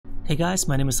Hey guys,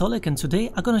 my name is Oleg and today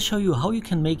I'm gonna show you how you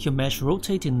can make your mesh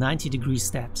rotate in 90-degree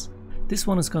steps. This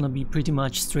one is gonna be pretty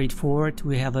much straightforward.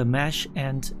 We have a mesh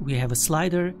and we have a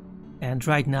slider, and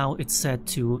right now it's set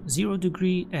to 0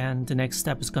 degree, and the next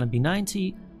step is gonna be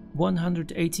 90,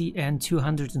 180 and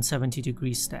 270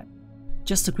 degree step.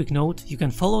 Just a quick note, you can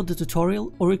follow the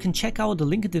tutorial or you can check out the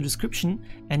link in the description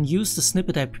and use the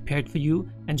snippet I prepared for you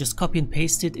and just copy and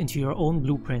paste it into your own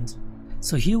blueprint.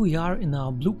 So here we are in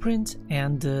our blueprint,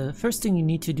 and the first thing you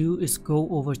need to do is go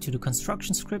over to the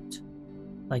construction script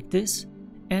like this,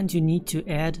 and you need to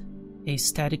add a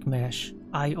static mesh.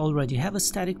 I already have a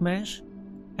static mesh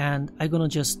and I'm gonna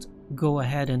just go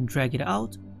ahead and drag it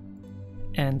out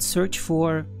and search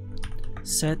for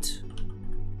set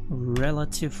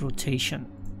relative rotation,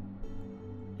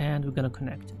 and we're gonna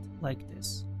connect it like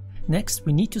this. Next,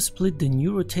 we need to split the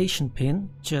new rotation pin.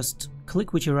 Just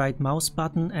click with your right mouse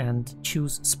button and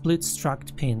choose split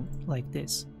struct pin like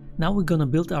this. Now we're gonna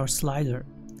build our slider.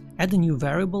 Add a new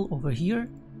variable over here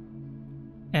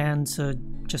and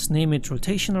just name it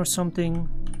rotation or something,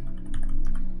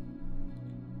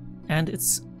 and it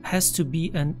has to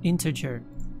be an integer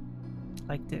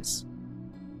like this.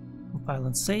 Compile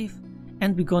and save,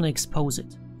 and we're gonna expose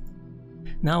it.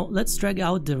 Now let's drag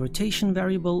out the rotation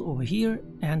variable over here,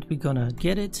 and we're gonna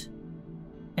get it,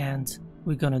 and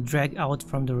we're gonna drag out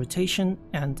from the rotation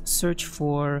and search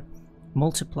for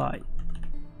multiply,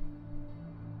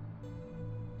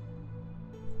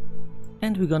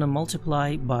 and we're gonna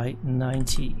multiply by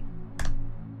 90.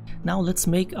 Now let's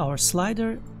make our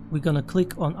slider. We're gonna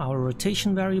click on our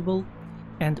rotation variable,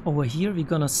 and over here we're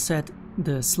gonna set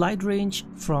the slide range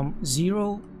from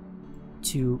 0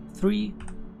 to 3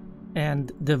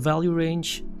 and the value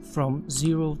range from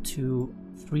 0 to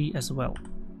 3 as well,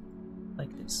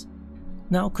 like this.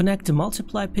 Now connect the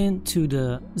multiply pin to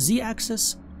the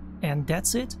z-axis, and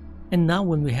that's it. And now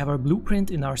when we have our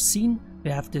blueprint in our scene,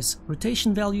 we have this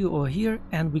rotation value over here,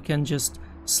 and we can just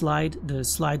slide the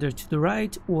slider to the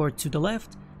right or to the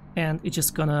left, and it's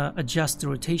just gonna adjust the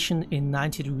rotation in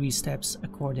 90-degree steps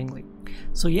accordingly.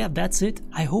 So yeah, that's it.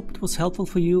 I hope it was helpful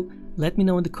for you. Let me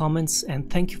know in the comments, and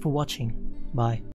thank you for watching. Bye.